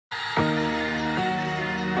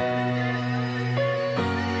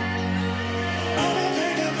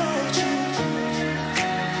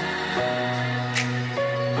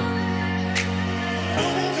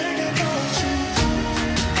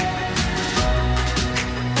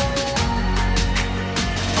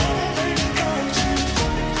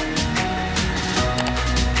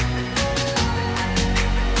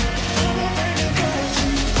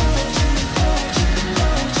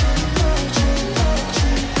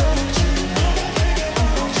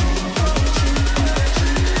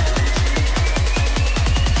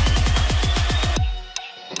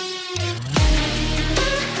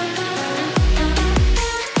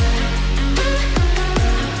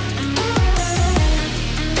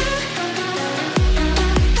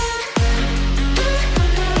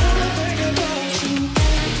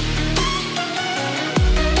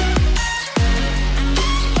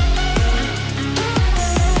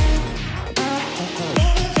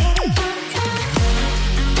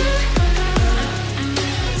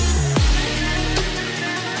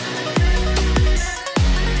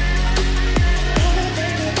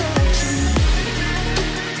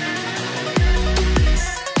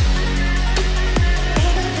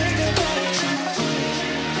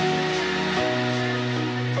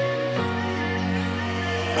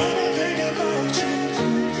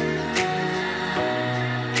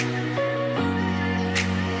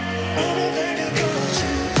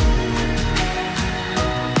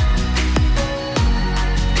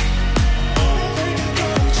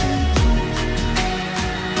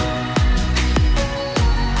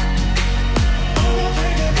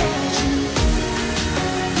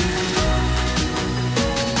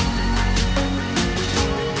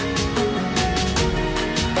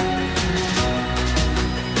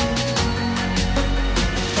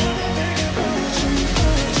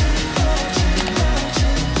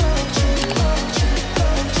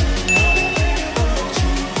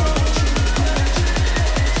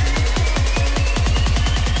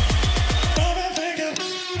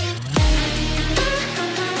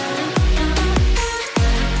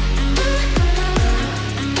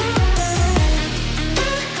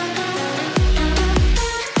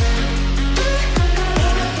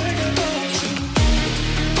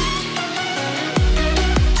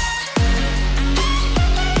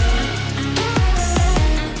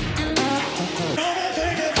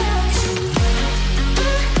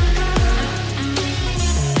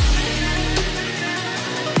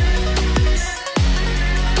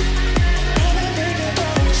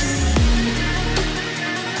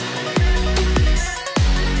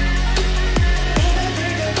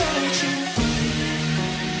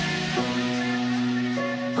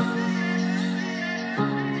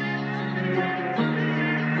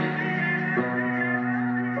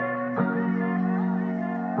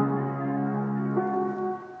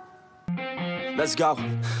let's go.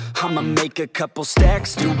 I'ma make a couple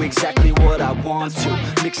stacks, do exactly what I want to.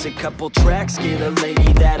 Mix a couple tracks, get a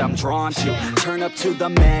lady that I'm drawn to. Turn up to the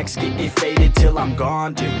max, get me faded till I'm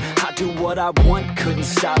gone, dude. I do what I want, couldn't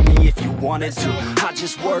stop me if you wanted to. I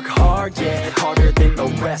just work hard, yeah, harder than the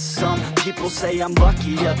rest. Some people say I'm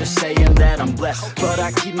lucky, others saying that I'm blessed. But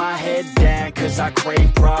I keep my head down, cause I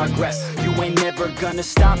crave progress. You ain't never gonna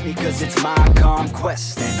stop me, cause it's my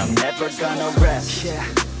conquest. And I'm never gonna rest, yeah.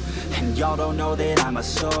 And y'all don't know that I'm a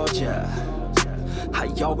soldier. I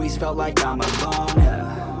always felt like I'm alone,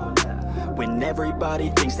 yeah. When everybody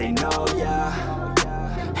thinks they know, yeah.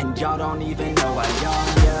 And y'all don't even know I own,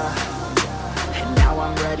 yeah. And now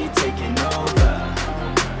I'm ready taking over,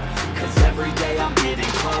 cause every day I'm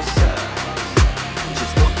getting closer.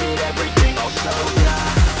 Just look at everything I'll show ya.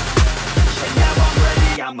 And now I'm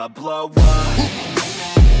ready, I'ma blow up.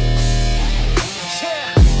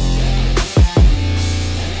 Yeah.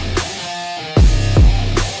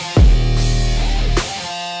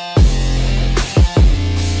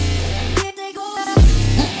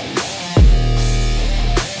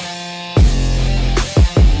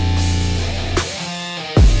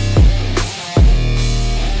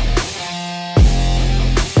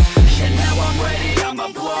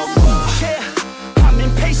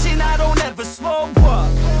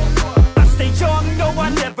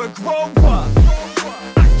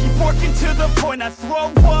 To the point I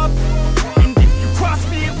throw up. And if you cross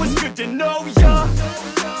me, it was good to know ya.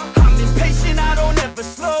 I'm impatient, I don't ever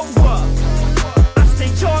slow up. I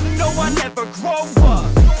stay young, no, I never grow up.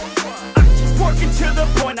 I keep working to the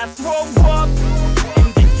point I throw up.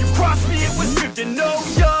 And if you cross me, it was good to know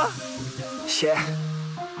ya. Yeah.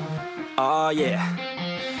 Oh yeah.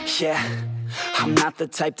 Yeah. I'm not the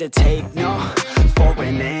type to take no for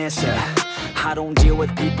an answer. I don't deal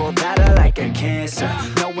with people that are like a cancer.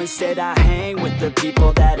 No, instead I hang with the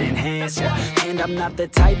people that enhance ya. And I'm not the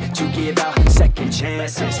type to give out second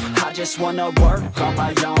chances. I just wanna work on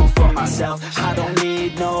my own for myself. I don't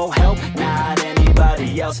need no help, not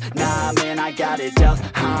anybody else. Nah, man, I got it dealt.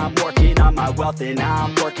 I'm working on my wealth and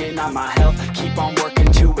I'm working on my health. Keep on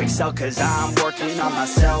working to excel, cause I'm working on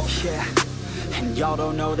myself, yeah. And y'all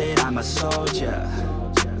don't know that I'm a soldier.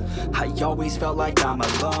 I always felt like I'm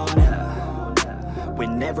alone, yeah.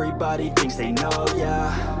 When everybody thinks they know, yeah.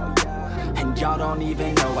 And y'all don't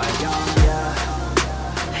even know I own,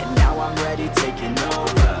 yeah. And now I'm ready taking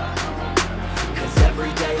over, cause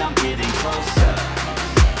every day I'm getting closer.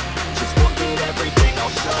 Just look at everything I'll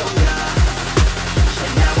show ya.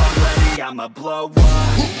 And now I'm ready, I'ma blow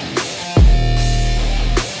up.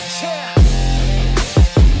 Yeah.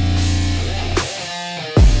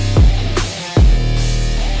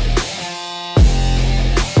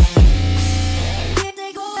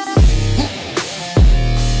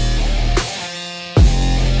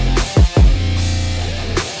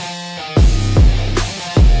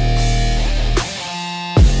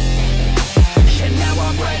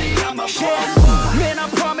 Man, I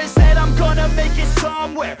promise that I'm gonna make it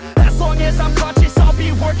somewhere. As long as I'm conscious, I'll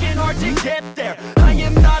be working hard to get there. I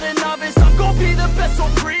am not a novice, I'm gonna be the best, so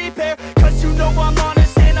prepare. Cause you know I'm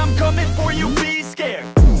honest and I'm coming for you, be scared.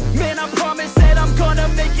 Man, I promise that I'm gonna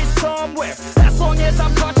make it somewhere. As long as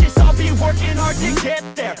I'm conscious, I'll be working hard to get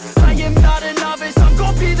there. I am not a novice, I'm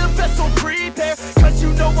gonna be the best, so prepare.